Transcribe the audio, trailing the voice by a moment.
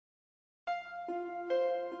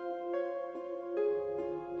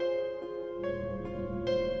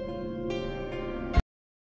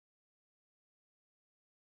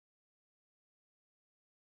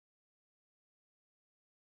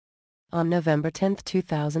On November 10,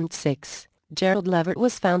 2006, Gerald Levert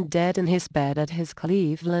was found dead in his bed at his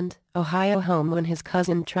Cleveland, Ohio home when his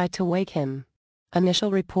cousin tried to wake him.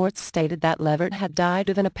 Initial reports stated that Levert had died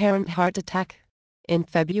of an apparent heart attack. In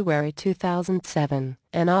February 2007,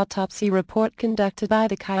 an autopsy report conducted by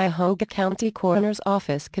the Cuyahoga County Coroner's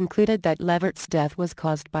Office concluded that Levert's death was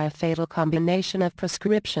caused by a fatal combination of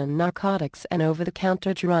prescription narcotics and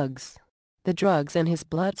over-the-counter drugs. The drugs in his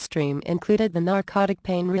bloodstream included the narcotic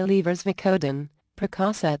pain relievers Vicodin,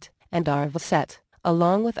 Percocet, and Arvocet,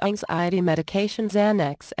 along with anxiety medication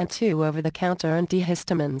Xanax and 2 over-the-counter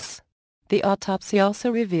antihistamines. The autopsy also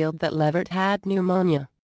revealed that Levert had pneumonia.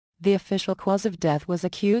 The official cause of death was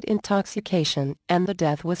acute intoxication, and the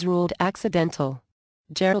death was ruled accidental.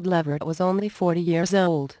 Gerald Levert was only 40 years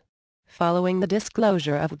old. Following the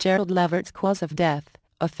disclosure of Gerald Levert's cause of death,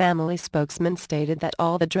 a family spokesman stated that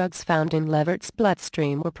all the drugs found in Levert's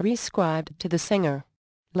bloodstream were prescribed to the singer.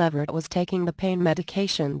 Levert was taking the pain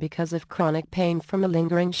medication because of chronic pain from a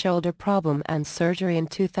lingering shoulder problem and surgery in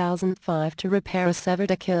 2005 to repair a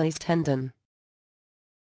severed Achilles tendon.